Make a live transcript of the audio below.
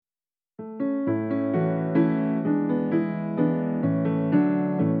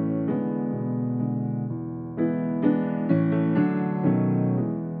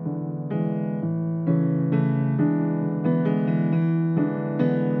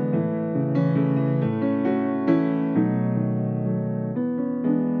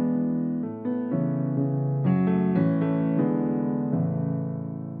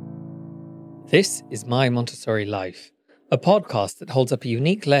This is My Montessori Life, a podcast that holds up a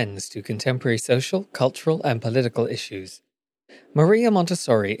unique lens to contemporary social, cultural, and political issues. Maria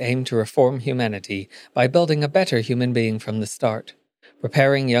Montessori aimed to reform humanity by building a better human being from the start,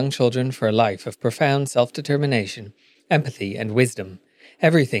 preparing young children for a life of profound self-determination, empathy, and wisdom,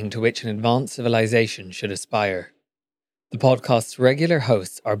 everything to which an advanced civilization should aspire. The podcast's regular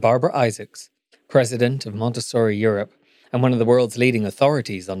hosts are Barbara Isaacs, president of Montessori Europe and one of the world's leading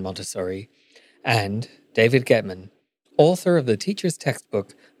authorities on Montessori, and David Getman, author of the teacher's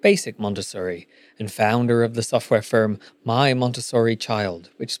textbook Basic Montessori and founder of the software firm My Montessori Child,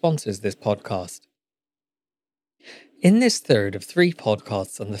 which sponsors this podcast. In this third of 3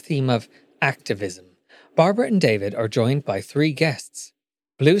 podcasts on the theme of activism, Barbara and David are joined by 3 guests.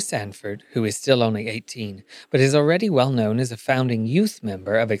 Blue Sanford, who is still only 18, but is already well known as a founding youth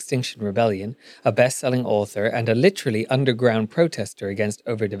member of Extinction Rebellion, a best-selling author, and a literally underground protester against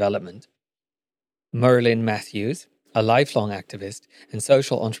overdevelopment. Merlin Matthews, a lifelong activist and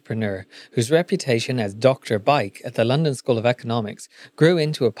social entrepreneur whose reputation as Dr. Bike at the London School of Economics grew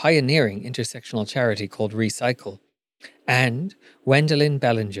into a pioneering intersectional charity called Recycle. And Wendelin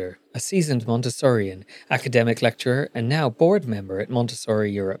Bellinger, a seasoned Montessorian, academic lecturer and now board member at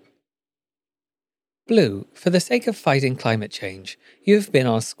Montessori Europe. Blue, for the sake of fighting climate change, you've been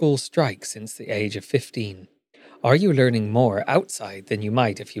on school strike since the age of 15. Are you learning more outside than you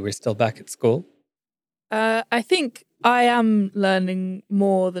might if you were still back at school? I think I am learning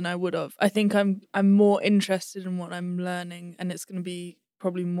more than I would have. I think I'm more interested in what I'm learning, and it's going to be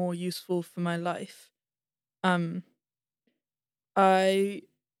probably more useful for my life. I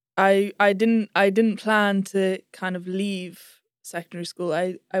didn't plan to kind of leave secondary school.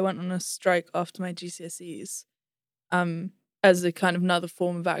 I went on a strike after my GCSEs, as a kind of another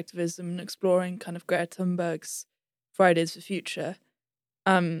form of activism and exploring kind of Greta Thunberg's Fridays for Future,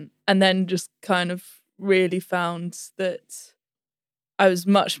 and then just kind of really found that I was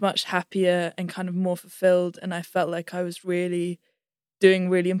much, much happier and kind of more fulfilled, and I felt like I was really doing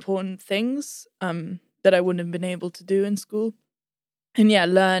really important things that I wouldn't have been able to do in school. And yeah,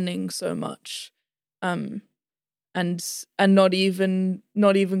 learning so much, and not even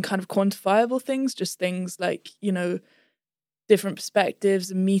kind of quantifiable things, just things like, you know, different perspectives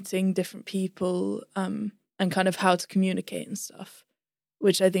and meeting different people, and kind of how to communicate and stuff,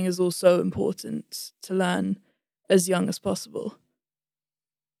 which I think is also important to learn as young as possible.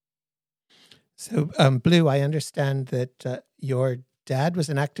 So, Blue, I understand that your dad was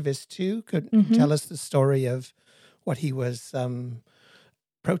an activist too. Could you tell us the story of what he was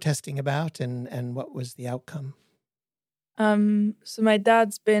protesting about and what was the outcome? So my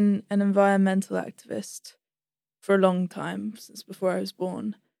dad's been an environmental activist for a long time, since before I was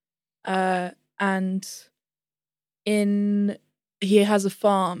born. And he has a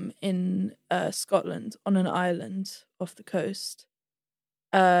farm in Scotland on an island off the coast.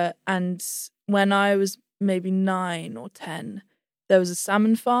 And when I was maybe 9 or 10, there was a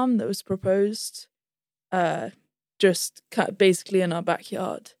salmon farm that was proposed, just basically in our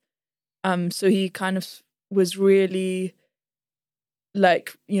backyard. So he kind of was really,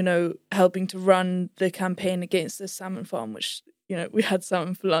 like, you know, helping to run the campaign against the salmon farm, which, you know, we had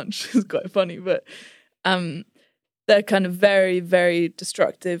salmon for lunch. It's quite funny, but they're kind of very, very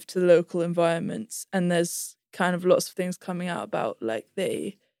destructive to the local environments. And there's kind of lots of things coming out about, like,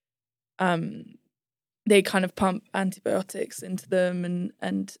 they kind of pump antibiotics into them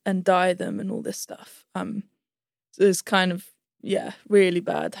and dye them and all this stuff. So it's kind of, yeah, really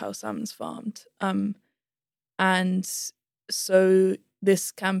bad how salmon's farmed. And so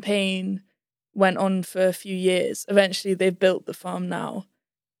this campaign went on for a few years. Eventually they've built the farm now.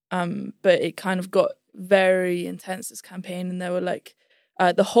 But it kind of got very intense, this campaign, and there were like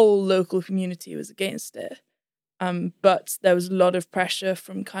the whole local community was against it, but there was a lot of pressure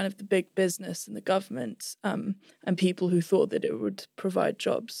from kind of the big business and the government, and people who thought that it would provide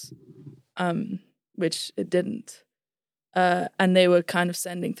jobs, which it didn't, and they were kind of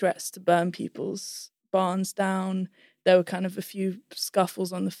sending threats to burn people's barns down. There were kind of a few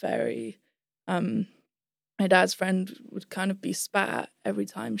scuffles on the ferry. My dad's friend would kind of be spat at every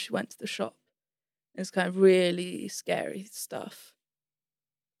time she went to the shop. It's kind of really scary stuff.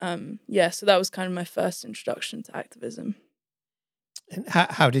 So that was kind of my first introduction to activism. And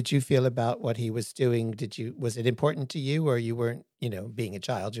how did you feel about what he was doing? Was it important to you, or you weren't, being a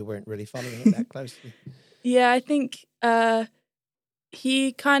child, you weren't really following it that closely? Yeah, I think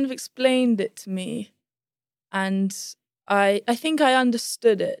he kind of explained it to me, and I think I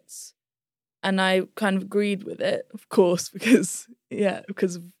understood it. And I kind of agreed with it, of course, because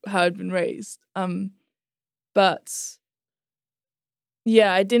of how I'd been raised. But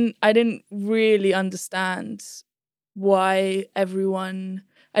yeah, I didn't really understand why everyone.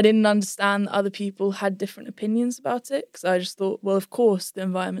 I didn't understand that other people had different opinions about it, because I just thought, well, of course, the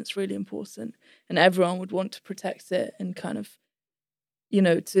environment's really important, and everyone would want to protect it and kind of, you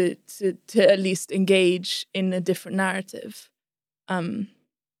know, to at least engage in a different narrative.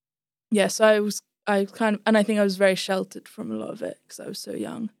 Yeah, so I kind of, and I think I was very sheltered from a lot of it because I was so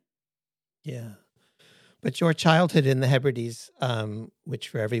young. Yeah. But your childhood in the Hebrides, which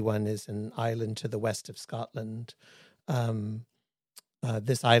for everyone is an island to the west of Scotland,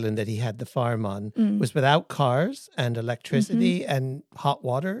 this island that he had the farm on, was without cars and electricity and hot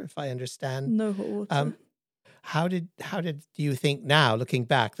water, if I understand. No hot water. How did you think now, looking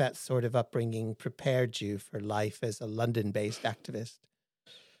back, that sort of upbringing prepared you for life as a London-based activist?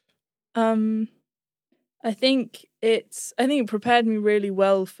 I think it prepared me really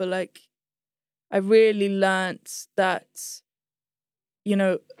well for, like, I really learnt that, you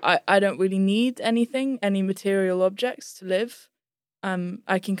know, I don't really need any material objects to live.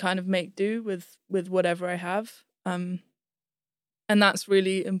 I can kind of make do with whatever I have. And that's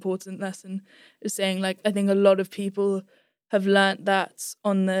really important lesson, is saying, like, I think a lot of people have learnt that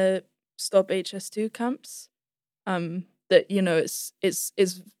on the Stop HS2 camps, that, you know, it's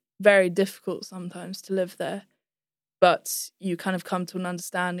very difficult sometimes to live there, but you kind of come to an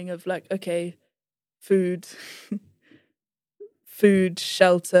understanding of, like, okay, food,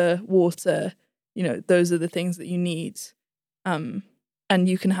 shelter, water, you know, those are the things that you need. And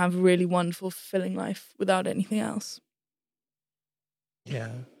you can have a really wonderful, fulfilling life without anything else.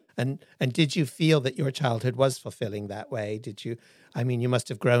 Yeah. And did you feel that your childhood was fulfilling that way? Did you, I mean, you must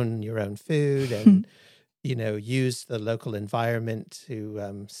have grown your own food and, you know, used the local environment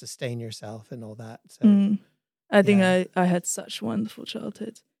to sustain yourself and all that. So I think I had such a wonderful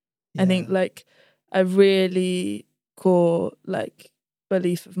childhood. Yeah. I think, like, a really core, like,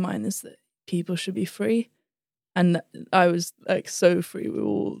 belief of mine is that people should be free. And I was, like, so free. We were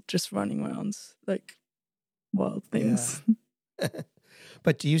all just running around like wild things. Yeah.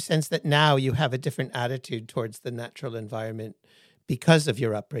 But do you sense that now you have a different attitude towards the natural environment because of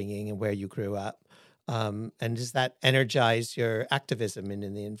your upbringing and where you grew up? And does that energize your activism in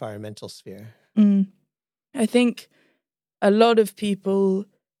the environmental sphere? I think a lot of people,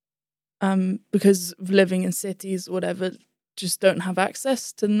 because of living in cities or whatever, just don't have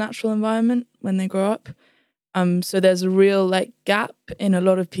access to the natural environment when they grow up. So there's a real, like, gap in a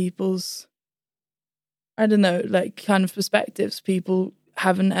lot of people's, I don't know, like, kind of perspectives. People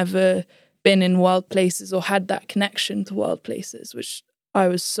haven't ever been in wild places or had that connection to wild places, which I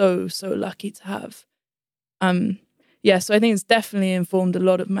was so lucky to have. Yeah, so I think it's definitely informed a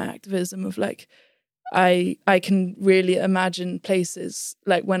lot of my activism of, like, I can really imagine places,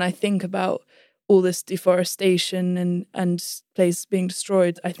 like, when I think about all this deforestation and places being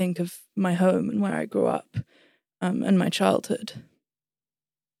destroyed, I think of my home and where I grew up, and my childhood.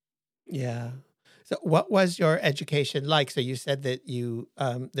 Yeah. So what was your education like? So you said that you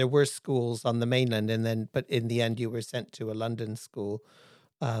there were schools on the mainland, but in the end you were sent to a London school.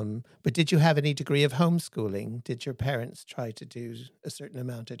 But did you have any degree of homeschooling? Did your parents try to do a certain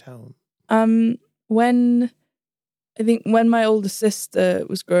amount at home? When my older sister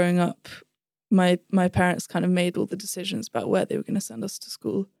was growing up, my parents kind of made all the decisions about where they were going to send us to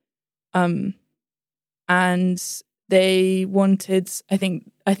school. And they wanted, I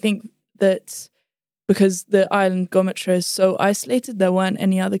think that because the island Gometra is so isolated, there weren't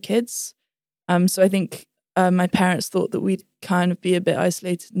any other kids. So I think my parents thought that we'd kind of be a bit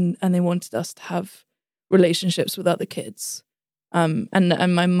isolated, and they wanted us to have relationships with other kids. And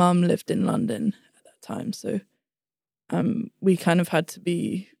my mum lived in London at that time, so we kind of had to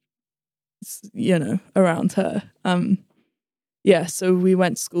be, you know, around her. Yeah, so we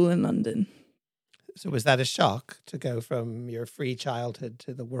went to school in London. So was that a shock to go from your free childhood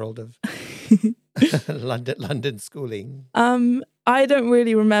to the world of London schooling? I don't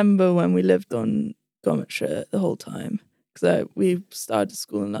really remember when we lived on Gometra the whole time, because we started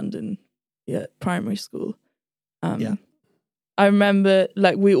school in London, primary school. I remember,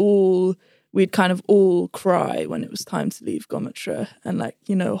 like, we'd kind of all cry when it was time to leave Gometra, and, like,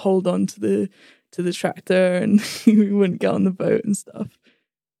 you know, hold on to the tractor, and we wouldn't get on the boat and stuff.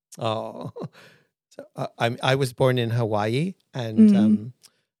 Oh. So I was born in Hawaii, and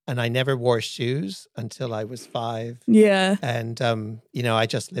I never wore shoes until I was 5. Yeah. And you know, I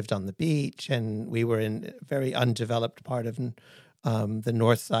just lived on the beach, and we were in a very undeveloped part of the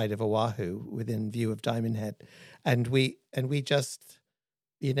north side of Oahu, within view of Diamond Head, and we just,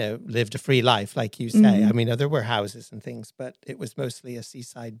 you know, lived a free life, like you say. I mean, there were houses and things, but it was mostly a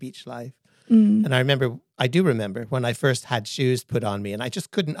seaside beach life. And I do remember when I first had shoes put on me and I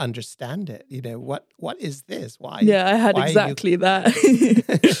just couldn't understand it. What is this? Why? Yeah, I had exactly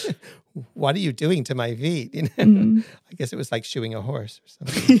that. What are you doing to my feet? I guess it was like shoeing a horse or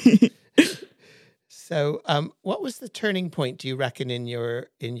something. So, what was the turning point, do you reckon, in your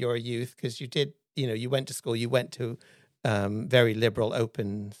youth? Because you did, you went to school, you went to very liberal,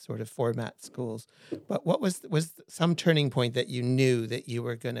 open sort of format schools. But what was some turning point that you knew that you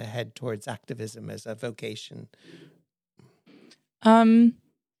were going to head towards activism as a vocation? I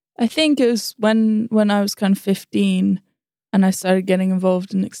think it was when I was kind of 15 and I started getting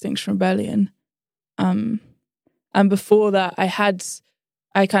involved in Extinction Rebellion. And before that,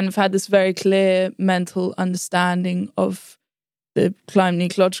 I kind of had this very clear mental understanding of the climate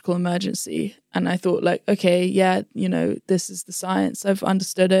and ecological emergency. And I thought like, okay, yeah, this is the science. I've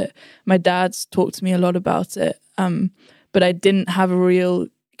understood it. My dad's talked to me a lot about it. But I didn't have a real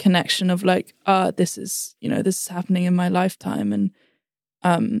connection of like, this is happening in my lifetime. And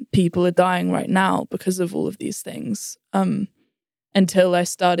people are dying right now because of all of these things. Until I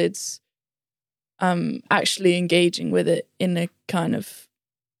started actually engaging with it in a kind of,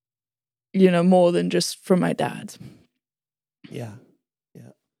 more than just from my dad. Yeah.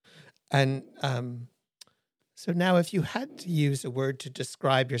 And so now if you had to use a word to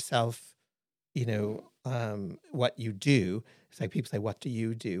describe yourself, what you do, it's like people say, what do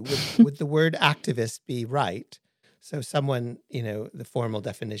you do? Would the word activist be right? So someone, the formal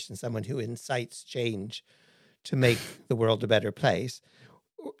definition, someone who incites change to make the world a better place.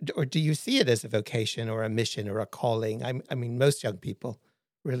 Or do you see it as a vocation or a mission or a calling? I mean, most young people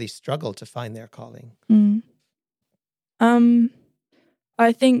really struggle to find their calling.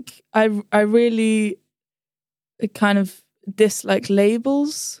 I think I really kind of dislike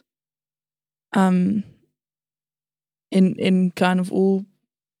labels in kind of all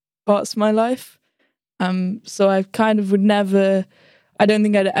parts of my life. So I kind of would never, I don't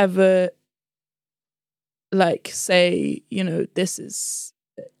think I'd ever like say, this is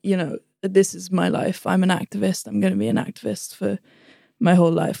my life. I'm an activist. I'm going to be an activist for my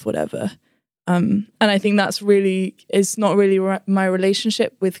whole life, whatever. And I think it's not really my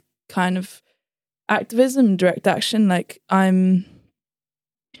relationship with kind of activism, direct action. Like I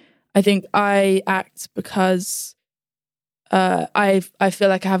think I act because I feel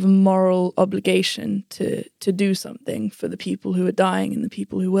like I have a moral obligation to do something for the people who are dying and the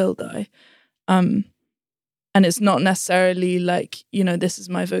people who will die. And it's not necessarily like, this is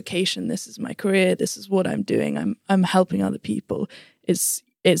my vocation, this is my career, this is what I'm doing. I'm helping other people. It's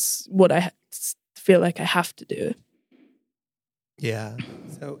what I feel like I have to do. Yeah.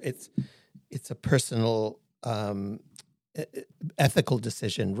 So it's a personal ethical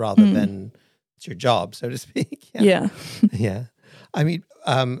decision rather than it's your job, so to speak. Yeah. Yeah. I mean,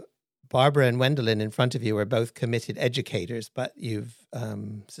 Barbara and Wendelin in front of you are both committed educators, but you've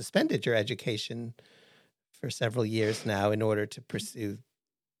suspended your education for several years now in order to pursue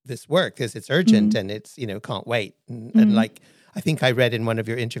this work because it's urgent and it's, can't wait. And like, I think I read in one of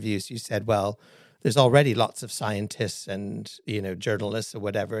your interviews, you said, well, there's already lots of scientists and, journalists or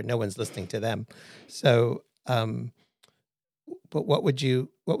whatever. No one's listening to them. So, but what would you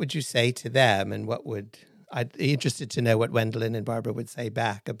say to them? And I'd be interested to know what Wendelin and Barbara would say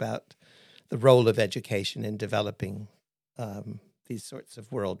back about the role of education in developing these sorts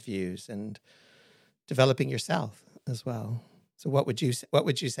of worldviews and developing yourself as well. So what would you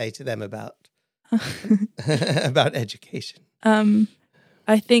say to them about about education?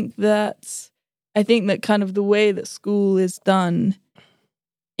 I think that kind of the way that school is done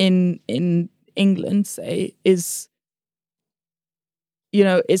in England, say, is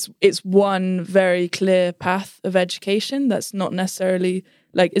it's one very clear path of education that's not necessarily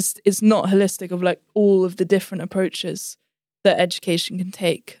like it's not holistic of like all of the different approaches that education can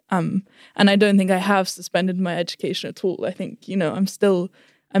take. And I don't think I have suspended my education at all. I think,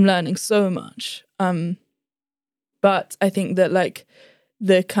 I'm learning so much. But I think that like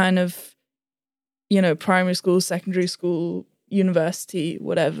the kind of, primary school, secondary school, university,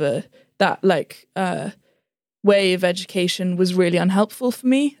 whatever, that like way of education was really unhelpful for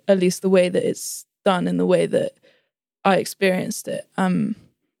me, at least the way that it's done and the way that I experienced it. And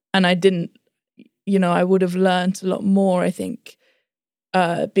I didn't, I would have learned a lot more, I think,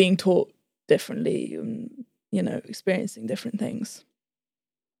 being taught differently and, experiencing different things.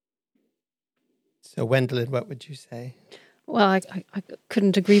 So, Wendelin, what would you say? Well, I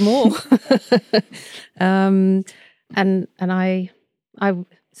couldn't agree more. And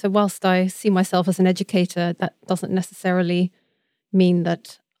so whilst I see myself as an educator, that doesn't necessarily mean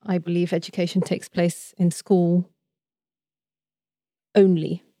that I believe education takes place in school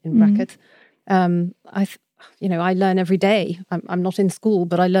only, in brackets. I learn every day. I'm not in school,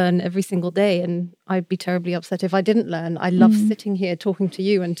 but I learn every single day, and I'd be terribly upset if I didn't learn. I love sitting here talking to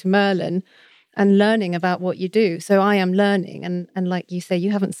you and to Merlin and learning about what you do. So I am learning, and like you say,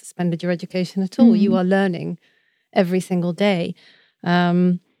 you haven't suspended your education at all. You are learning every single day.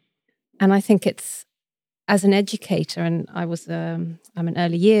 And I think it's, as an educator, and I'm an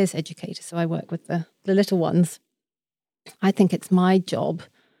early years educator, so I work with the little ones. I think it's my job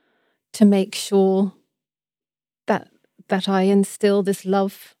to make sure that I instill this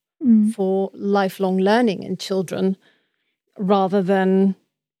love for lifelong learning in children, rather than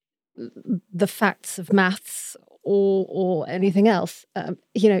the facts of maths or anything else.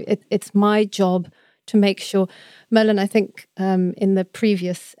 It's my job to make sure. Merlin, I think in the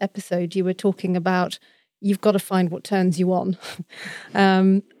previous episode you were talking about you've got to find what turns you on.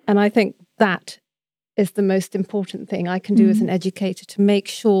 And I think that is the most important thing I can do as an educator, to make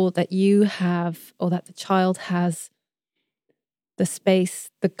sure that you have, or that the child has, the space,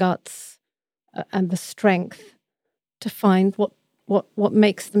 the guts, and the strength to find what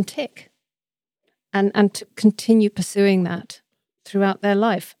makes them tick, and to continue pursuing that throughout their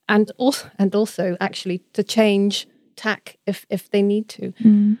life, and also actually to change tack if they need to.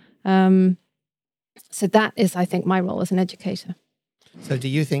 So that is, I think, my role as an educator. So do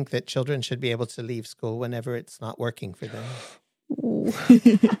you think that children should be able to leave school whenever it's not working for them?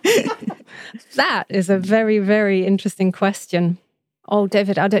 That is a very, very interesting question. Oh,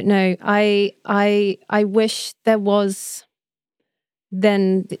 David, I don't know. I wish there was.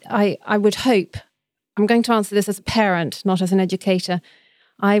 Then I would hope. I'm going to answer this as a parent, not as an educator.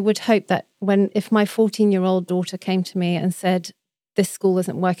 I would hope that if my 14-year-old daughter came to me and said, "This school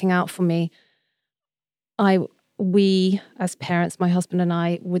isn't working out for me," we as parents, my husband and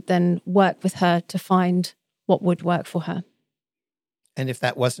I, would then work with her to find what would work for her. And if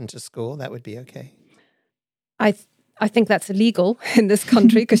that wasn't a school, that would be okay? I think that's illegal in this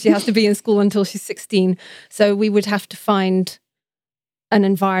country, because she has to be in school until she's 16. So we would have to find an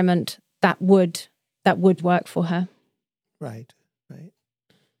environment that would work for her. Right.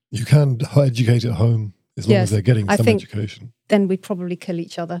 You can educate at home as long as they're getting some education. Then we'd probably kill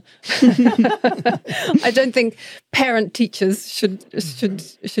each other. I don't think parent teachers should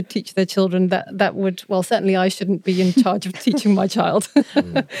teach their children. That would, well, certainly I shouldn't be in charge of teaching my child.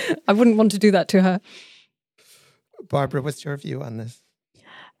 I wouldn't want to do that to her. Barbara, what's your view on this?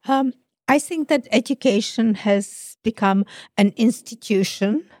 I think that education has become an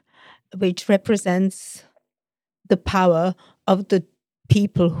institution which represents the power of the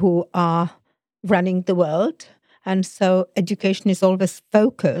people who are running the world. And so education is always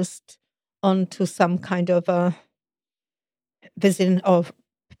focused onto some kind of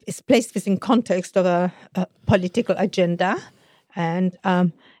it's placed within context of a political agenda. And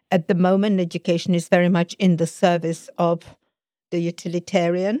at the moment, education is very much in the service of the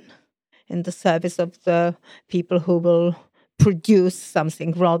utilitarian, in the service of the people who will produce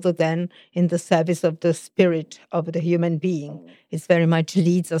something, rather than in the service of the spirit of the human being. It very much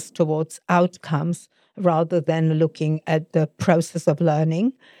leads us towards outcomes rather than looking at the process of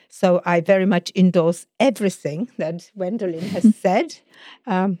learning. So I very much endorse everything that Wendelin has said.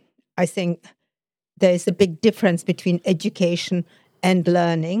 I think there is a big difference between education and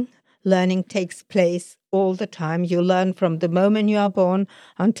learning. Learning takes place all the time. You learn from the moment you are born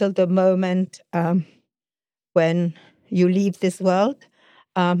until the moment when you leave this world.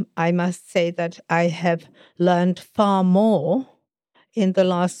 I must say that I have learned far more in the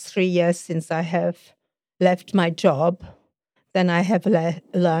last 3 years since I have left my job than I have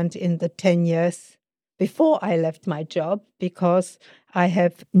learned in the 10 years before I left my job, because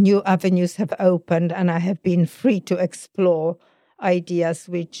new avenues have opened and I have been free to explore ideas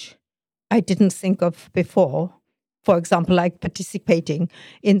which I didn't think of before. For example, like participating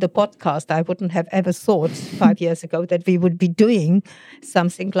in the podcast. I wouldn't have ever thought 5 years ago that we would be doing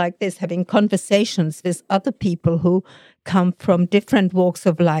something like this, having conversations with other people who come from different walks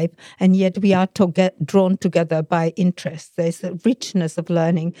of life, and yet we are drawn together by interest. There's a richness of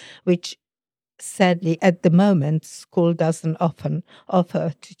learning, which sadly at the moment school doesn't often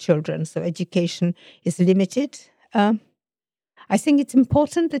offer to children. So education is limited. I think it's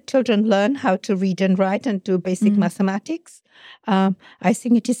important that children learn how to read and write and do basic mathematics. I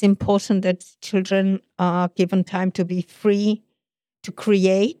think it is important that children are given time to be free to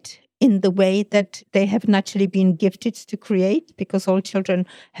create in the way that they have naturally been gifted to create, because all children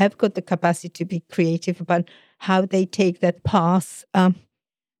have got the capacity to be creative, but how they take that path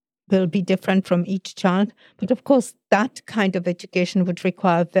will be different from each child. But of course, that kind of education would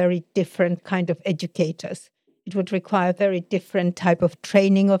require very different kind of educators it would require a very different type of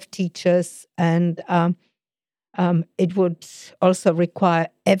training of teachers, and it would also require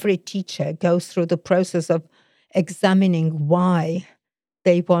every teacher goes through the process of examining why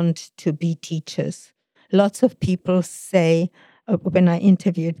they want to be teachers. Lots of people say, when I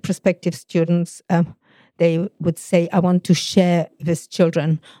interviewed prospective students, they would say, I want to share with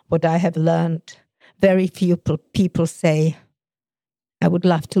children what I have learned. Very few people say, I would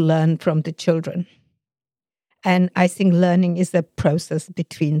love to learn from the children. And I think learning is a process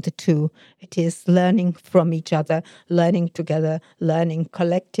between the two. It is learning from each other, learning together, learning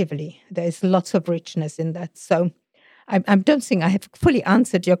collectively. There's lots of richness in that. So I don't think I have fully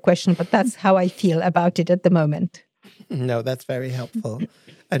answered your question, but that's how I feel about it at the moment. No, that's very helpful.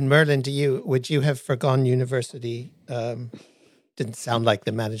 And Merlin, would you have forgone university? Didn't sound like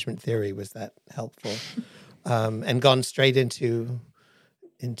the management theory was that helpful, and gone straight into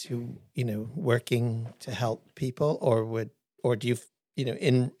working to help people, or do you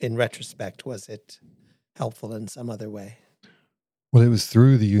in retrospect, was it helpful in some other way? Well, it was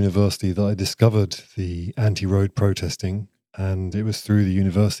through the university that I discovered the anti-road protesting, and it was through the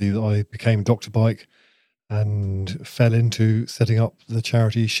university that I became Dr. Bike and fell into setting up the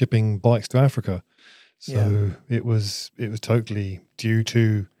charity Shipping Bikes to Africa. So it was totally due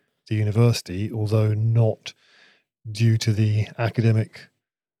to the university, although not due to the academic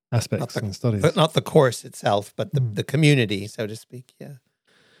aspects and studies. But not the course itself, but the community, so to speak. Yeah.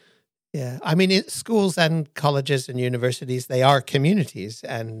 Yeah. I mean, schools and colleges and universities, they are communities,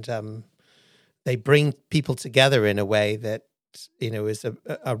 and they bring people together in a way that, is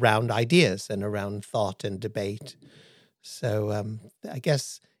around ideas and around thought and debate. So I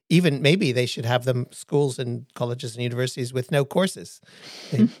guess even maybe they should have them, schools and colleges and universities, with no courses.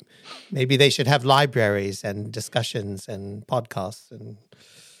 Maybe they should have libraries and discussions and podcasts and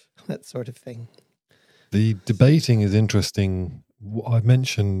that sort of thing. The debating is interesting. I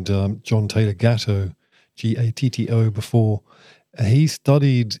mentioned John Taylor Gatto, Gatto, before. He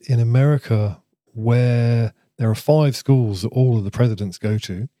studied in America, where there are 5 schools that all of the presidents go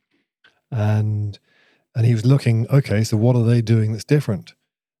to. And he was looking, okay, so what are they doing that's different?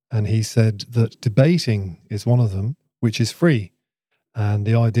 And he said that debating is one of them, which is free. And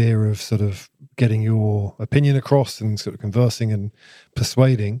the idea of sort of getting your opinion across and sort of conversing and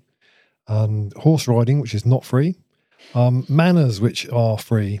persuading. And horse riding, which is not free. Manners, which are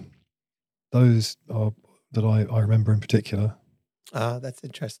free. Those are that I remember in particular. That's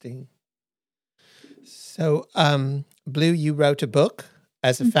interesting. So, Blue, you wrote a book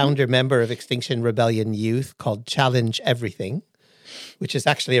as a founder member of Extinction Rebellion Youth called Challenge Everything, which is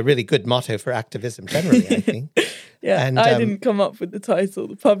actually a really good motto for activism generally, I think. Yeah, and I didn't come up with the title,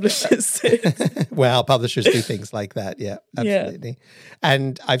 the publishers did. Well, publishers do things like that, yeah, absolutely. Yeah.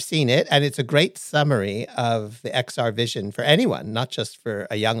 And I've seen it, and it's a great summary of the XR vision for anyone, not just for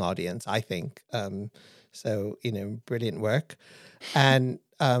a young audience, I think. So, brilliant work. And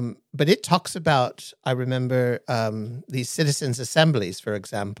but it talks about, I remember, these citizens' assemblies, for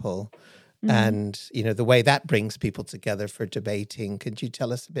example, and, the way that brings people together for debating. Could you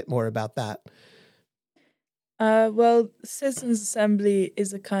tell us a bit more about that? Well, Citizens' Assembly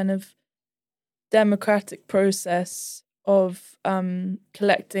is a kind of democratic process of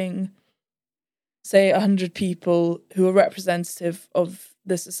collecting, say, 100 people who are representative of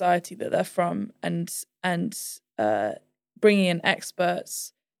the society that they're from, and bringing in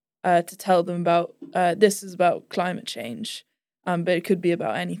experts to tell them about, this is about climate change, but it could be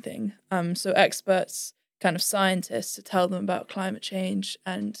about anything. So experts, kind of scientists, to tell them about climate change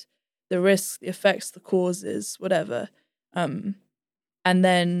and the risks, the effects, the causes, whatever. And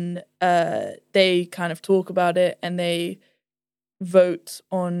then they kind of talk about it, and they vote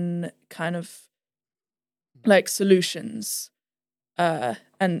on kind of like solutions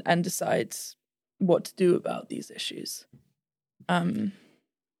and decide what to do about these issues. And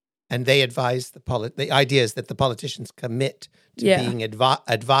they advise the idea is that the politicians commit to being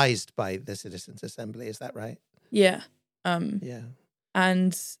advised by the Citizens' Assembly. Is that right? Yeah. Yeah.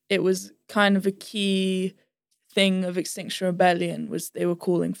 And it was kind of a key thing of Extinction Rebellion was they were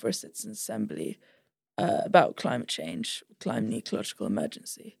calling for a Citizens' Assembly about climate change, climate ecological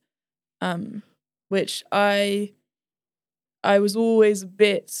emergency, which I was always a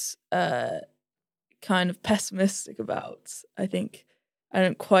bit kind of pessimistic about. I think I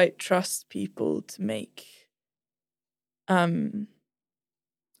don't quite trust people to make. I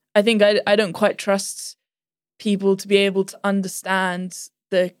think I don't quite trust people to be able to understand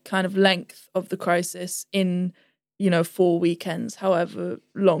the kind of length of the crisis in, 4 weekends, however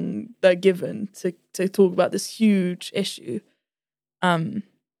long they're given to talk about this huge issue. And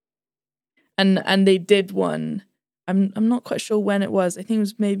and they did one. I'm not quite sure when it was. I think it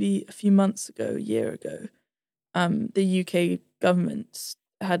was maybe a few months ago, a year ago. The UK government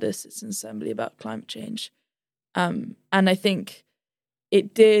had a citizen assembly about climate change, and I think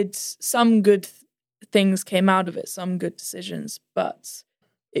it did some good things came out of it, some good decisions, but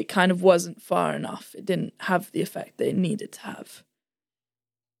it kind of wasn't far enough. It didn't have the effect that it needed to have.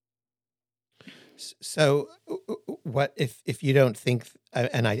 So what if you don't think,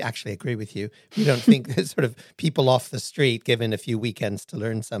 and I actually agree with you, you don't think that sort of people off the street given a few weekends to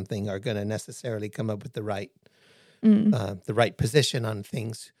learn something are going to necessarily come up with the right position on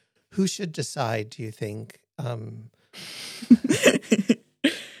things? Who should decide, do you think?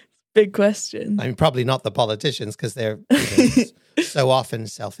 Big question. I mean, probably not the politicians, because they're so often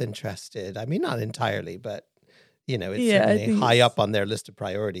self-interested. I mean, not entirely, but it's certainly high up on their list of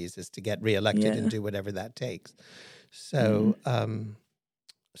priorities is to get reelected and do whatever that takes. So,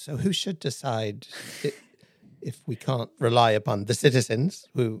 so who should decide if we can't rely upon the citizens?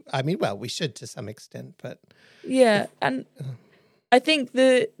 Who, I mean, well, we should to some extent, but and I think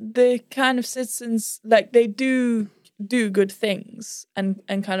the kind of citizens, like, they do good things and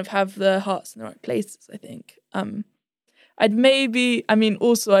kind of have their hearts in the right places, I think.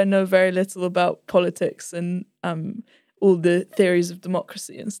 Also I know very little about politics and all the theories of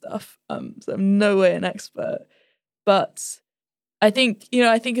democracy and stuff. So I'm no way an expert. But I think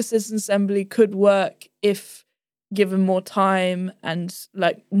a citizen assembly could work if given more time and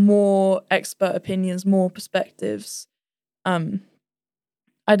like more expert opinions, more perspectives. I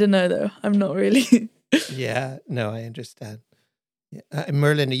don't know though. I'm not really. Yeah, no, I understand. Yeah.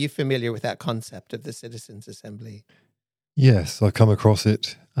 Merlin, are you familiar with that concept of the Citizens' Assembly? Yes, I come across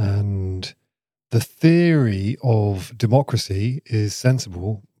it, and the theory of democracy is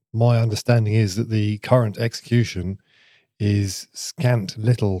sensible. My understanding is that the current execution is scant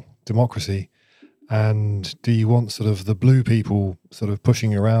little democracy. And do you want sort of the blue people sort of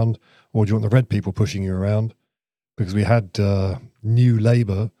pushing you around, or do you want the red people pushing you around? Because we had New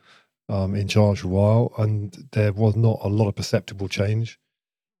Labour in charge for a while, and there was not a lot of perceptible change.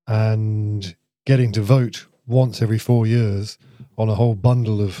 And getting to vote once every 4 years on a whole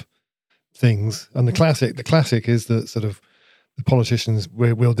bundle of things. And the classic is that sort of the politicians,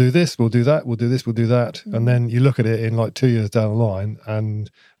 we'll do this, we'll do that, we'll do this, we'll do that. Mm-hmm. And then you look at it in like 2 years down the line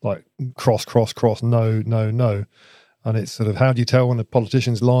and like cross, no. And it's sort of, how do you tell when a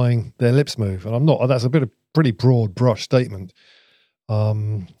politician's lying, their lips move? And that's a pretty broad brush statement.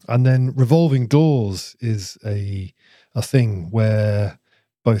 And then revolving doors is a thing where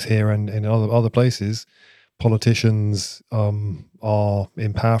both here and in other places, politicians are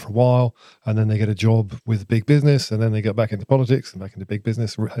in power for a while, and then they get a job with big business, and then they get back into politics and back into big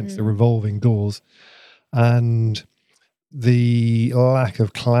business, hence the revolving doors. And the lack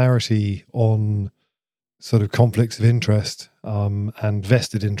of clarity on sort of conflicts of interest and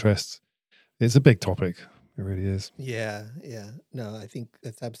vested interests, it's a big topic. It really is. Yeah. No, I think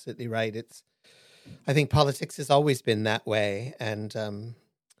that's absolutely right. I think politics has always been that way, and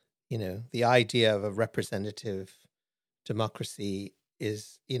the idea of a representative democracy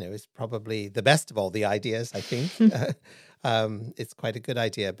is probably the best of all the ideas, I think. It's quite a good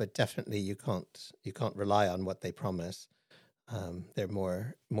idea, but definitely you can't rely on what they promise. They're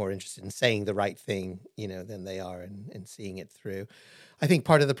more interested in saying the right thing, than they are in seeing it through. I think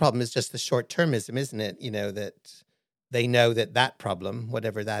part of the problem is just the short-termism, isn't it? That they know that problem,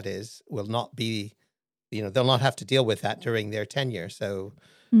 whatever that is, will not be, they'll not have to deal with that during their tenure. So,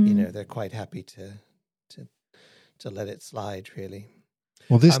 they're quite happy to let it slide, really.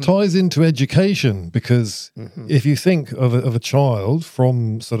 Well, this ties into education, because if you think of a child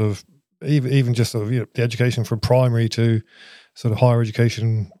from sort of even just sort of the education from primary to sort of higher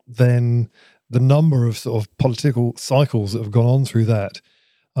education, then the number of sort of political cycles that have gone on through that.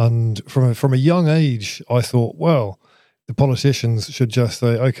 And from a young age, I thought, well, the politicians should just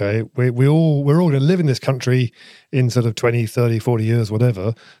say, okay, we're all going to live in this country in sort of 20, 30, 40 years,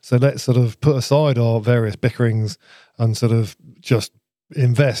 whatever. So let's sort of put aside our various bickerings and sort of just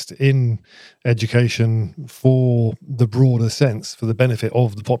invest in education for the broader sense, for the benefit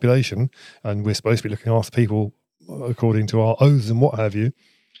of the population. And we're supposed to be looking after people according to our oaths and what have you.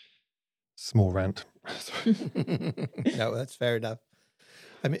 Small rant. No, that's fair enough.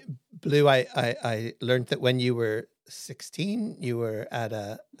 I mean, Blue, I learned that when you were 16, you were at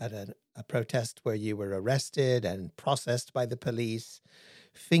a protest where you were arrested and processed by the police,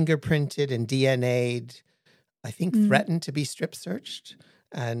 fingerprinted and DNA'd, I think threatened to be strip searched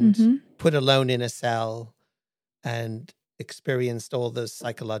and put alone in a cell, and experienced all the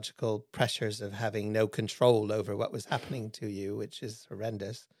psychological pressures of having no control over what was happening to you, which is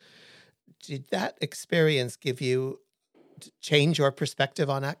horrendous. did that experience change your perspective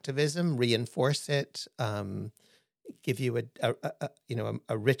on activism, reinforce it, give you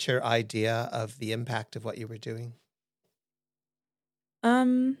a richer idea of the impact of what you were doing?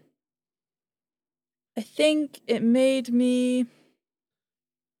 I think it made me.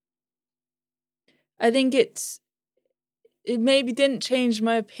 I think it maybe didn't change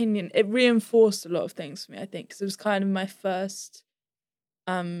my opinion. It reinforced a lot of things for me, I think, because it was kind of my first.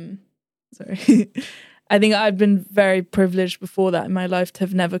 Sorry. I think I'd been very privileged before that in my life to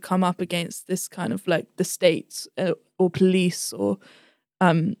have never come up against this kind of like the state or police or,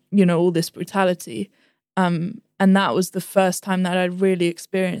 all this brutality. And that was the first time that I'd really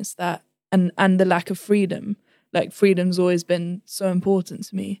experienced that and the lack of freedom. Like freedom's always been so important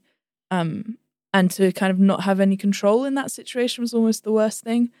to me. And to kind of not have any control in that situation was almost the worst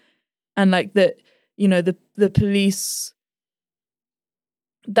thing. And like that, the police,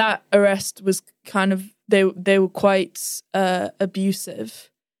 that arrest was kind of, they were quite abusive,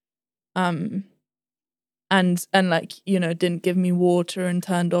 and like didn't give me water and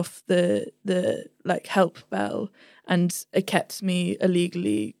turned off the like help bell, and it kept me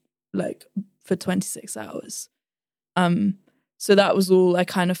illegally like for 26 hours. So that was all. I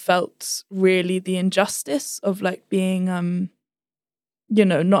kind of felt really the injustice of like being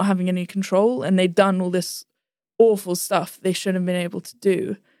not having any control, and they'd done all this awful stuff they shouldn't have been able to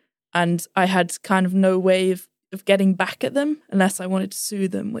do. And I had kind of no way of getting back at them unless I wanted to sue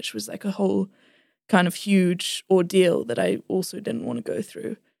them, which was like a whole kind of huge ordeal that I also didn't want to go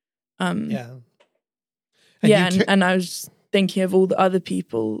through. And I was thinking of all the other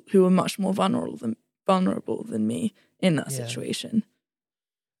people who were much more vulnerable than me in that situation.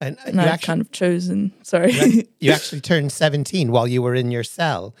 And I've kind of chosen, sorry. You actually turned 17 while you were in your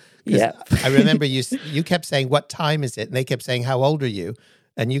cell. Yeah. I remember you kept saying, "What time is it?" And they kept saying, "How old are you?"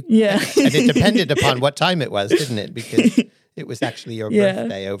 And and it depended upon what time it was, didn't it? Because it was actually your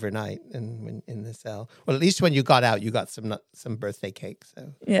birthday overnight and in the cell. Well, at least when you got out, you got some birthday cake.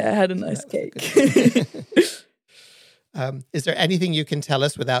 So yeah, I had a nice cake. Is there anything you can tell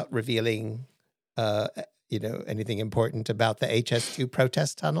us without revealing, anything important about the HS2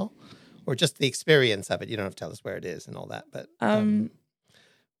 protest tunnel, or just the experience of it? You don't have to tell us where it is and all that, but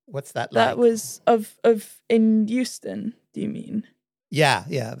what's that like? That was of in Euston. Do you mean? Yeah,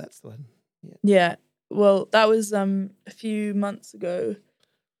 that's the one. Yeah. Well, that was a few months ago.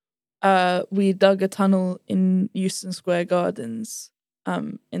 We dug a tunnel in Euston Square Gardens,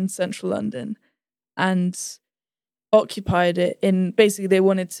 in central London, and occupied it. Basically, they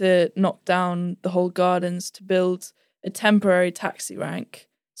wanted to knock down the whole gardens to build a temporary taxi rank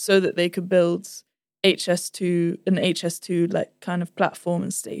so that they could build an HS2 like kind of platform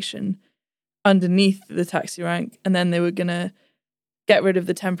and station underneath the taxi rank, and then they were gonna get rid of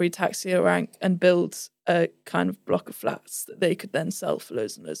the temporary taxi rank and build a kind of block of flats that they could then sell for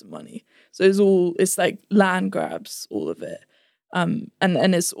loads and loads of money. So it's like land grabs, all of it. And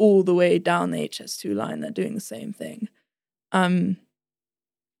it's all the way down the HS2 line. They're doing the same thing.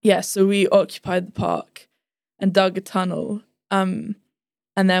 So we occupied the park and dug a tunnel. And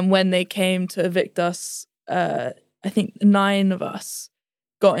then when they came to evict us, I think 9 of us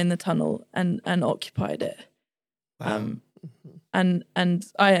got in the tunnel and occupied it. Wow. And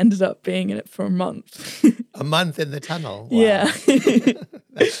I ended up being in it for a month. A month in the tunnel? Wow. Yeah.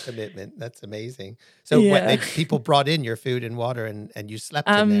 That's commitment. That's amazing. So people brought in your food and water and you slept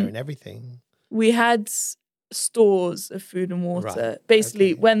in there and everything? We had stores of food and water. Right.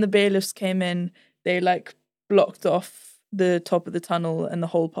 Basically, when the bailiffs came in, they like blocked off the top of the tunnel and the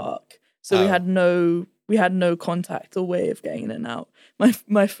whole park. So we had no contact or way of getting in and out.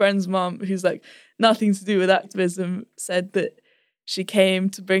 My friend's mum, who's like nothing to do with activism, said that she came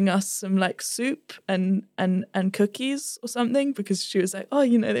to bring us some like soup and cookies or something because she was like, oh,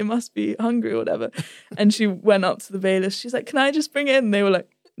 they must be hungry or whatever. And she went up to the bailiffs. She's like, can I just bring it in? And they were like,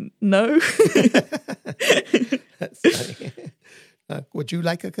 no. That's funny. Would you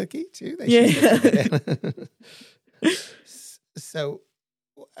like a cookie too? So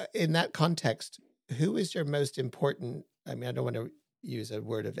in that context, who is your most important, I don't want to use a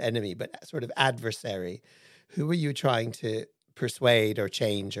word of enemy, but sort of adversary? Who are you trying to persuade or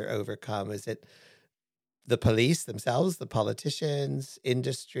change or overcome? Is it the police themselves, the politicians,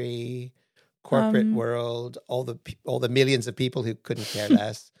 industry, corporate world, all the millions of people who couldn't care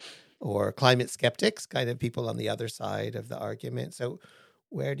less, or climate skeptics, kind of people on the other side of the argument? So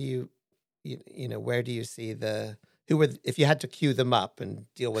where do you see if you had to queue them up and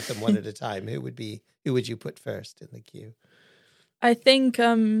deal with them one at a time, who would you put first in the queue? I think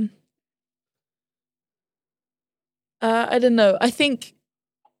I don't know. I think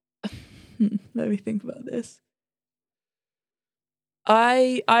Let me think about this.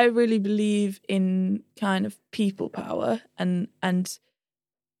 I really believe in kind of people power and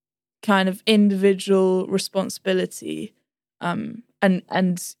kind of individual responsibility. And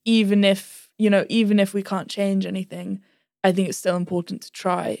even if we can't change anything, I think it's still important to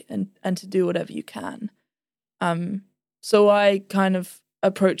try and to do whatever you can. So I kind of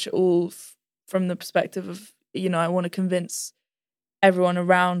approach it all from the perspective of, I want to convince everyone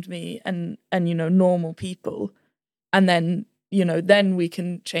around me and normal people, and then then we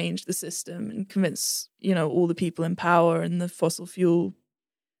can change the system and convince all the people in power and the fossil fuel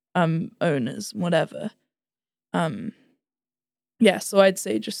owners and whatever. So I'd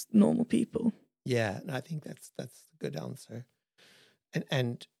say just normal people. Yeah, and I think that's a good answer.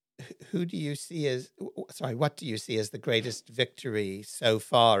 And who do you see as what do you see as the greatest victory so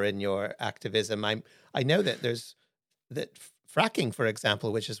far in your activism? I know that that fracking, for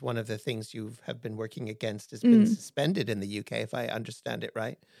example, which is one of the things you have been working against, has been suspended in the UK, if I understand it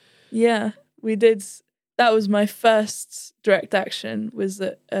right. Yeah, we did. That was my first direct action, was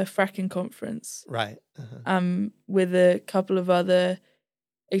at a fracking conference. Right. With a couple of other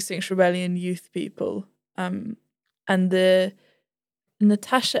Extinction Rebellion youth people. And the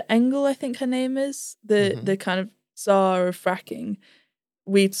Natasha Engel, I think her name is, the kind of czar of fracking.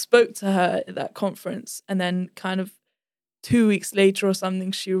 We spoke to her at that conference, and then kind of 2 weeks later or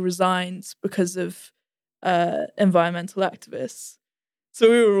something, she resigned because of environmental activists. So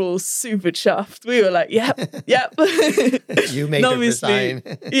we were all super chuffed. We were like, yep. You made her resign.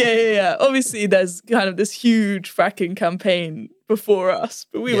 Yeah. Obviously, there's kind of this huge fracking campaign before us,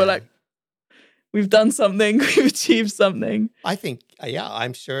 but we were like, we've done something. We've achieved something. I think,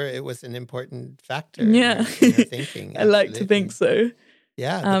 I'm sure it was an important factor in your thinking. I like to think so.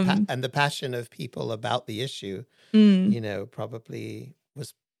 Yeah, and the passion of people about the issue, probably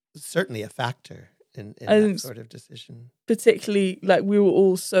was certainly a factor in that sort of decision. Particularly, like, we were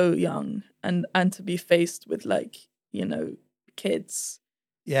all so young, and to be faced with, like, kids.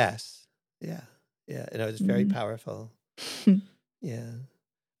 Yes, yeah. It was very powerful. Yeah,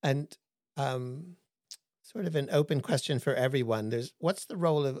 and sort of an open question for everyone. What's the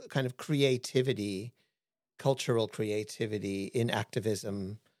role of kind of creativity, cultural creativity in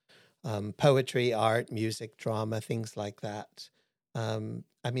activism, poetry, art, music, drama, things like that?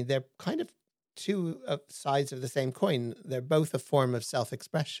 They're kind of two sides of the same coin. They're both a form of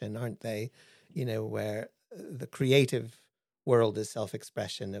self-expression, aren't they? Where the creative world is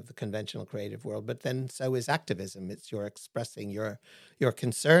self-expression of the conventional creative world, but then so is activism. It's your expressing your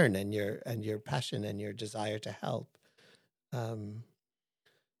concern and your passion and your desire to help.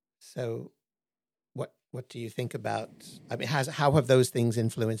 So what do you think about? How have those things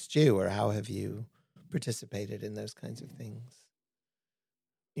influenced you, or how have you participated in those kinds of things?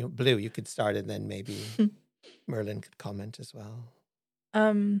 Blue, you could start, and then maybe Merlin could comment as well.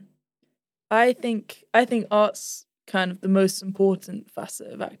 I think art's kind of the most important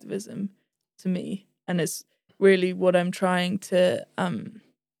facet of activism to me, and it's really what I'm trying to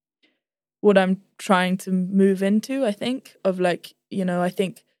move into. I think of, like, I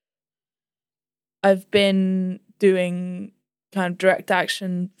think I've been doing kind of direct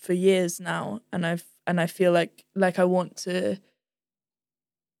action for years now, and I feel like I want to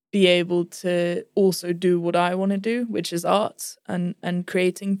be able to also do what I want to do, which is art and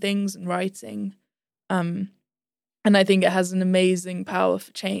creating things and writing. And I think it has an amazing power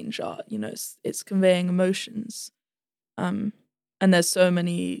for change, art. It's conveying emotions. And there's so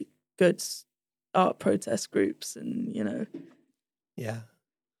many good art protest groups, and, Yeah.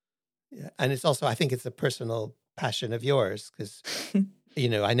 And it's also, I think it's a personal passion of yours, because,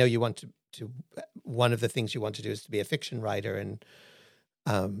 I know you want to, one of the things you want to do is to be a fiction writer. And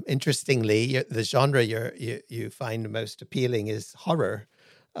interestingly, the genre you find most appealing is horror.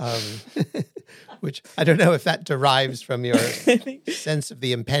 Which I don't know if that derives from your sense of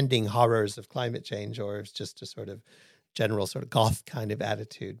the impending horrors of climate change, or it's just a sort of general sort of goth kind of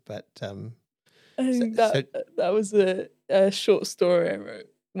attitude. But I think that was a short story I wrote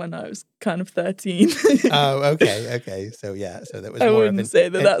when I was kind of 13. Oh, okay. So that was. I wouldn't say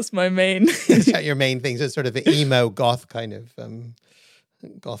that's my main. It's not your main thing. So it's sort of an emo goth kind of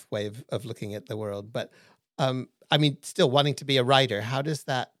goth way of looking at the world. But still wanting to be a writer. How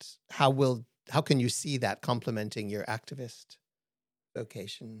can you see that complementing your activist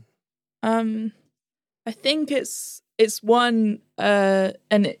vocation? I think it's one,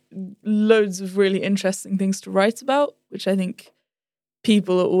 loads of really interesting things to write about, which I think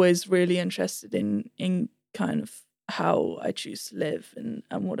people are always really interested in kind of how I choose to live and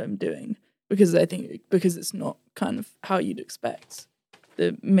what I'm doing, because it's not kind of how you'd expect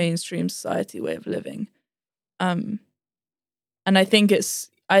the mainstream society way of living. And I think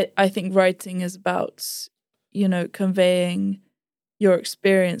I think writing is about, conveying your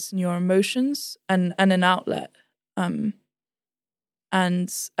experience and your emotions and an outlet.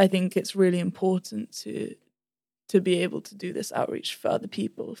 And I think it's really important to be able to do this outreach for other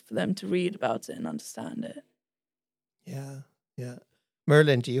people, for them to read about it and understand it. Yeah, yeah.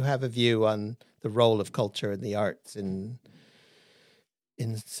 Merlin, do you have a view on the role of culture and the arts in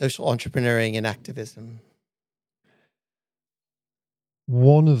social entrepreneuring and activism?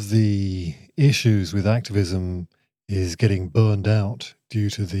 One of the issues with activism is getting burned out due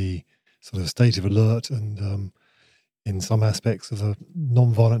to the sort of state of alert and, in some aspects of a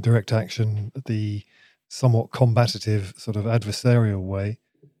non-violent direct action, the somewhat combative sort of adversarial way.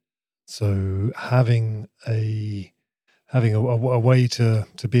 So having a way to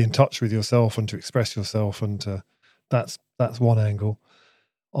be in touch with yourself and to express yourself, and that's one angle.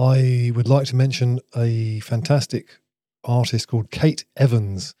 I would like to mention a fantastic artist called Kate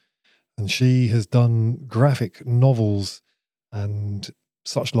Evans, and she has done graphic novels and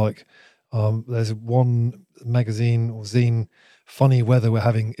such like. There's one magazine or zine, Funny Weather We're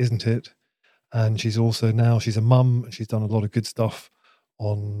Having, Isn't It? And she's a mum, and she's done a lot of good stuff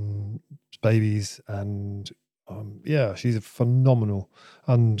on babies, and she's a phenomenal,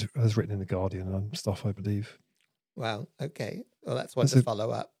 and has written in The Guardian and stuff, I believe. Wow. Okay. Well, that's one to follow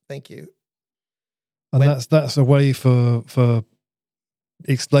up. Thank you. And that's a way for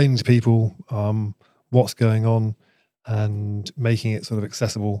explaining to people what's going on and making it sort of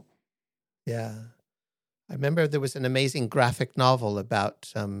accessible. Yeah. I remember there was an amazing graphic novel about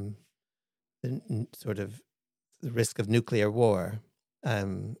sort of the risk of nuclear war.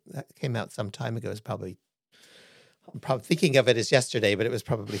 That came out some time ago. I'm probably thinking of it as yesterday, but it was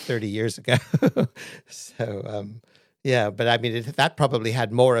probably 30 years ago. So, but I mean, that probably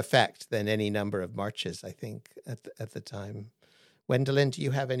had more effect than any number of marches, I think, at the time. Wendelin, do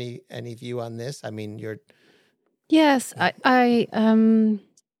you have any view on this? I mean, Yes, I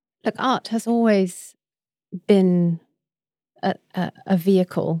look, art has always been a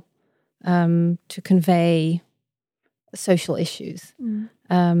vehicle to convey social issues.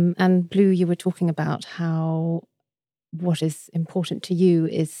 And Blue, you were talking about how what is important to you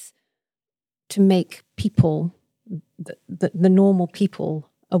is to make people, the normal people,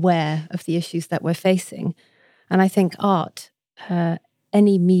 aware of the issues that we're facing. And I think art,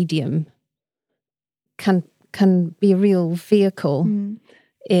 any medium, can be a real vehicle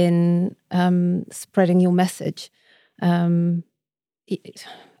in spreading your message. As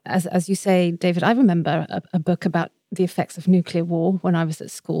you say, David, I remember a book about the effects of nuclear war when I was at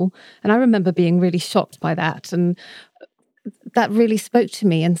school, and I remember being really shocked by that, and that really spoke to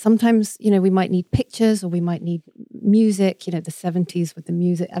me. And sometimes, we might need pictures or we might need music, the 70s with the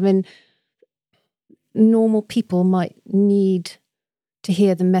music. I mean, normal people might need to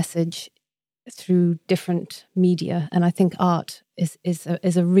hear the message through different media, and I think art is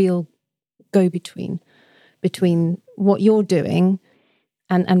a real go-between between what you're doing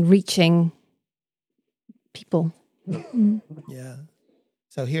and reaching people. Yeah.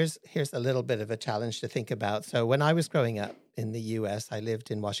 So here's a little bit of a challenge to think about. So when I was growing up in the US, I lived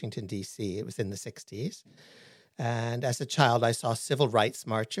in Washington, D.C. It was in the 60s. And as a child, I saw civil rights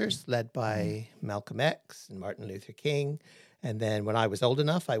marchers led by Malcolm X and Martin Luther King. And then when I was old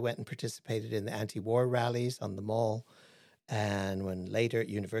enough, I went and participated in the anti-war rallies on the Mall. And when later at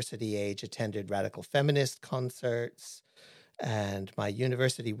university age, attended radical feminist concerts. And my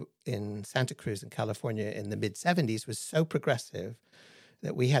university in Santa Cruz in California in the mid-70s was so progressive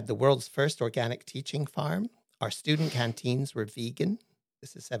that we had the world's first organic teaching farm. Our student canteens were vegan.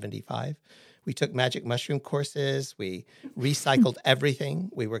 This is 75. We took magic mushroom courses. We recycled everything.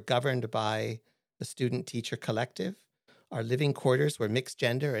 We were governed by the student teacher collective. Our living quarters were mixed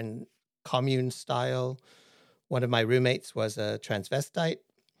gender and commune style. One of my roommates was a transvestite.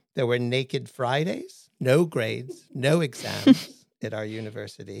 There were naked Fridays, no grades, no exams at our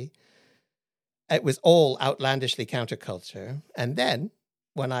university. It was all outlandishly counterculture. And then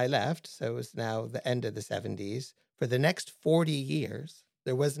when I left, so it was now the end of the 70s, for the next 40 years,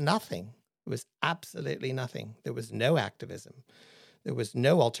 there was nothing. It was absolutely nothing. There was no activism. There was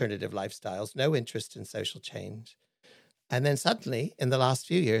no alternative lifestyles, no interest in social change. And then suddenly, in the last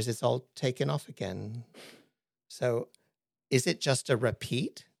few years, it's all taken off again. So is it just a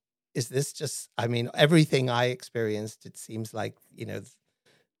repeat? Is this just, I mean, everything I experienced, it seems like,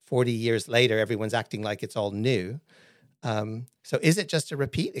 40 years later, everyone's acting like it's all new. So is it just a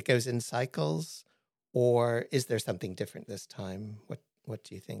repeat? It goes in cycles? Or is there something different this time? What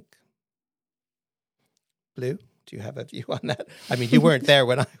do you think? Blue? Do you have a view on that? I mean, you weren't there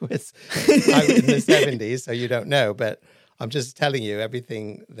when I was in the 70s, so you don't know. But I'm just telling you,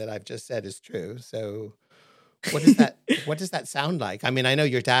 everything that I've just said is true. So what does that sound like? I mean, I know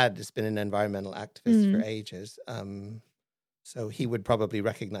your dad has been an environmental activist for ages, so he would probably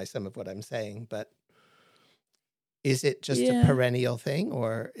recognize some of what I'm saying. But is it just a perennial thing,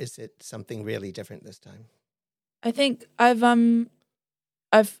 or is it something really different this time? I think I've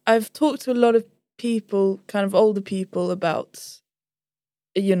talked to a lot of people, kind of older people, about,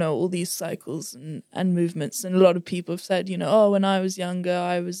 you know, all these cycles and movements, and a lot of people have said, you know, oh, when I was younger,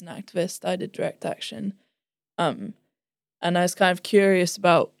 I was an activist, I did direct action, and I was kind of curious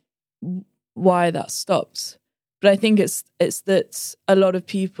about why that stopped. But I think it's that a lot of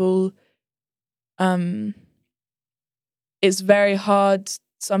people, it's very hard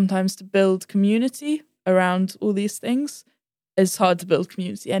sometimes to build community around all these things. It's hard to build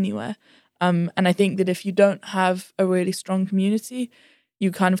community anywhere. And I think that if you don't have a really strong community,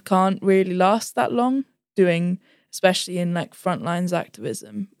 you kind of can't really last that long doing, especially in like frontlines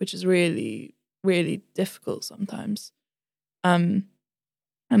activism, which is really, really difficult sometimes. And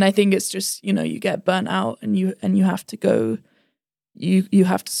I think it's just, you know, you get burnt out and you have to go, you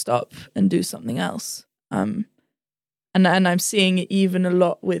have to stop and do something else. And I'm seeing it even a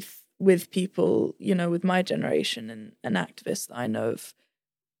lot with people, you know, with my generation and activists that I know of.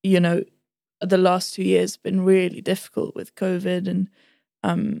 You know, the last 2 years have been really difficult with COVID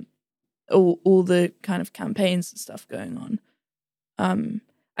and all the kind of campaigns and stuff going on.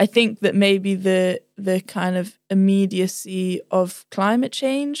 I think that maybe the kind of immediacy of climate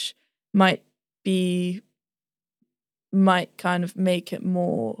change might kind of make it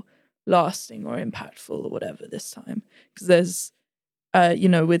more lasting or impactful or whatever this time, because there's you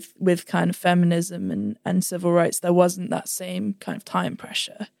know, with kind of feminism and civil rights, there wasn't that same kind of time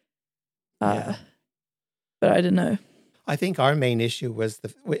pressure. But I don't know. I think our main issue was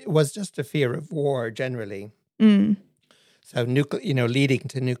just a fear of war generally. So leading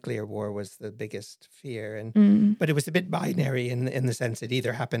to nuclear war was the biggest fear, but it was a bit binary in the sense it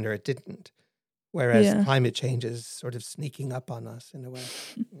either happened or it didn't. Whereas climate change is sort of sneaking up on us in a way.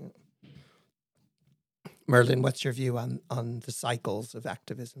 Merlin, what's your view on the cycles of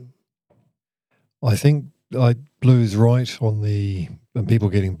activism? I think Blue's right on people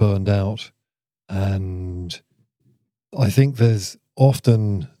getting burned out. And I think there's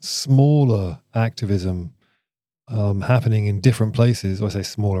often smaller activism happening in different places. When I say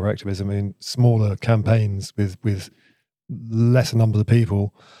smaller activism, I mean smaller campaigns with lesser numbers of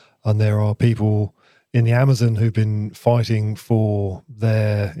people. And there are people in the Amazon who've been fighting for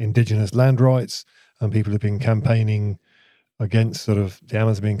their indigenous land rights, and people have been campaigning against sort of the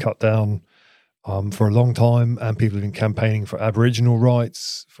Amazon being cut down for a long time, and people have been campaigning for Aboriginal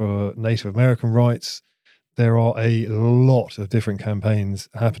rights, for Native American rights. There are a lot of different campaigns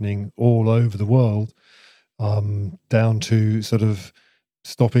happening all over the world, down to sort of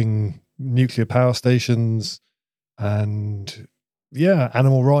stopping nuclear power stations and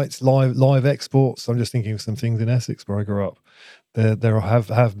animal rights, live exports. I'm just thinking of some things in Essex where I grew up. There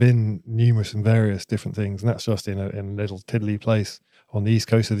have been numerous and various different things, and that's just in a little tiddly place on the east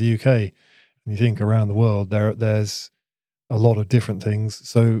coast of the UK. And you think around the world, there's a lot of different things.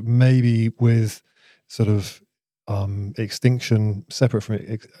 So maybe with sort of extinction, separate from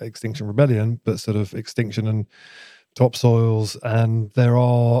Extinction Rebellion, but sort of extinction and topsoils, and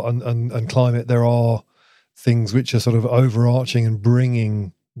and climate, there are things which are sort of overarching and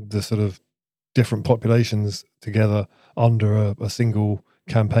bringing the sort of different populations together under a single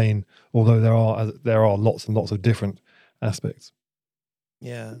campaign, although there are lots and lots of different aspects.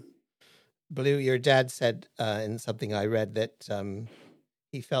 Yeah. Blue, your dad said in something I read that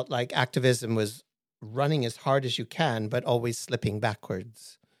he felt like activism was running as hard as you can, but always slipping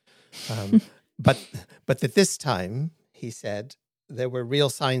backwards. But that this time, he said, there were real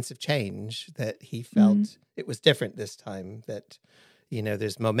signs of change, that he felt it was different this time, that, you know,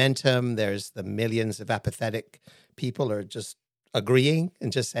 there's momentum, there's the millions of apathetic people are just agreeing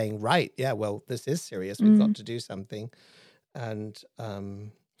and just saying, right, yeah, well, this is serious. We've got to do something. And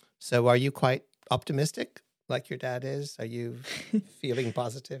so are you quite optimistic like your dad is? Are you feeling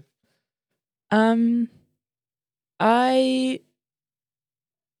positive? I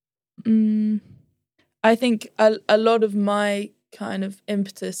think a lot of my kind of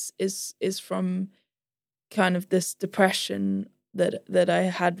impetus is from kind of this depression that I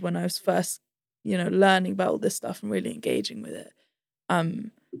had when I was first, you know, learning about all this stuff and really engaging with it,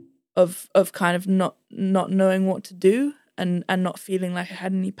 of kind of not knowing what to do and not feeling like I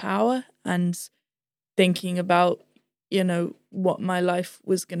had any power, and thinking about, you know, what my life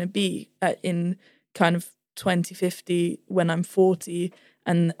was going to be in kind of 2050 when I'm 40,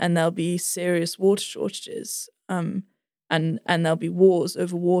 and there'll be serious water shortages, and there'll be wars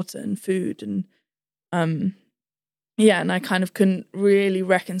over water and food, and and I kind of couldn't really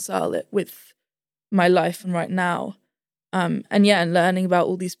reconcile it with my life and right now. And learning about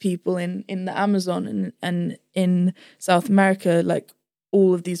all these people in the Amazon and in South America, like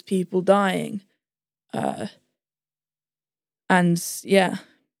all of these people dying.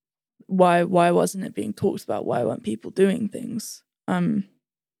 Why wasn't it being talked about? Why weren't people doing things?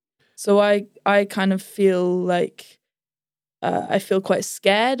 So I kind of feel like I feel quite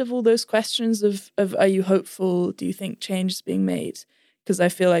scared of all those questions of are you hopeful? Do you think change is being made? Because I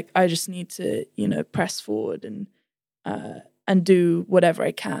feel like I just need to, press forward and do whatever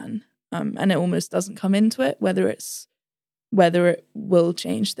I can. And it almost doesn't come into it, whether it will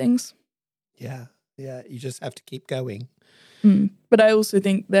change things. Yeah. You just have to keep going. But I also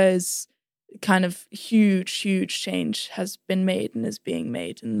think there's kind of huge change has been made and is being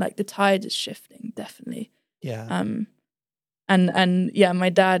made, and like the tide is shifting, definitely. Yeah. And my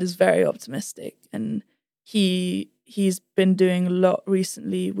dad is very optimistic, and he's been doing a lot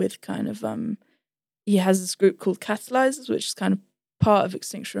recently with kind of he has this group called Catalyzers, which is kind of part of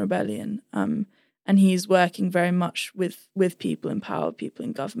Extinction Rebellion. And he's working very much with people in power, people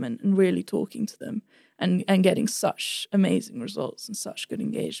in government, and really talking to them and getting such amazing results and such good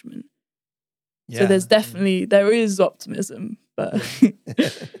engagement. Yeah. So there is optimism, but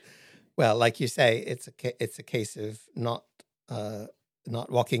well, like you say, it's a case of not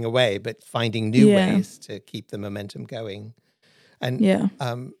walking away, but finding new ways to keep the momentum going.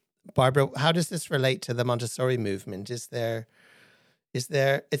 And Barbara, how does this relate to the Montessori movement? Is there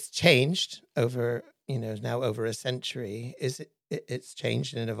it's changed over now over a century? It's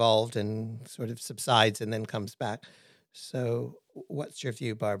changed and evolved and sort of subsides and then comes back. So what's your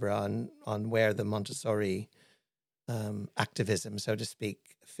view, Barbara, on where the Montessori activism, so to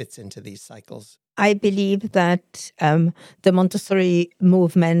speak, fits into these cycles? I believe that the Montessori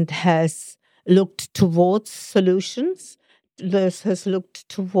movement has looked towards solutions. Has looked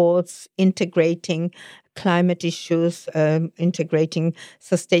towards integrating climate issues, integrating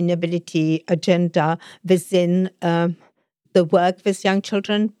sustainability agenda within the work with young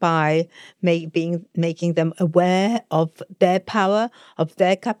children by making them aware of their power, of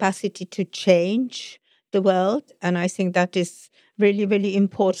their capacity to change the world. And I think that is really, really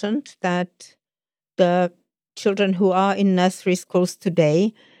important, that the children who are in nursery schools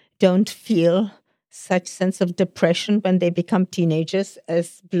today don't feel such sense of depression when they become teenagers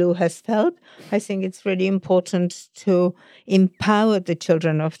as Blue has felt. I think it's really important to empower the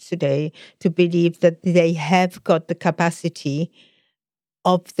children of today to believe that they have got the capacity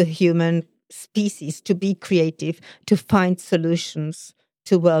of the human species to be creative, to find solutions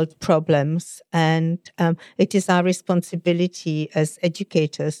to world problems. And it is our responsibility as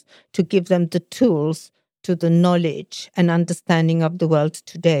educators to give them the tools to the knowledge and understanding of the world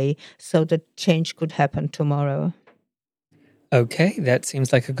today so that change could happen tomorrow. Okay, that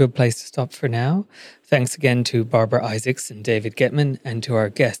seems like a good place to stop for now. Thanks again to Barbara Isaacs and David Getman, and to our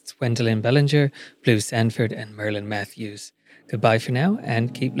guests Wendelin Bellinger, Blue Sanford and Merlin Matthews. Goodbye for now,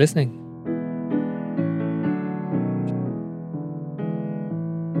 and keep listening.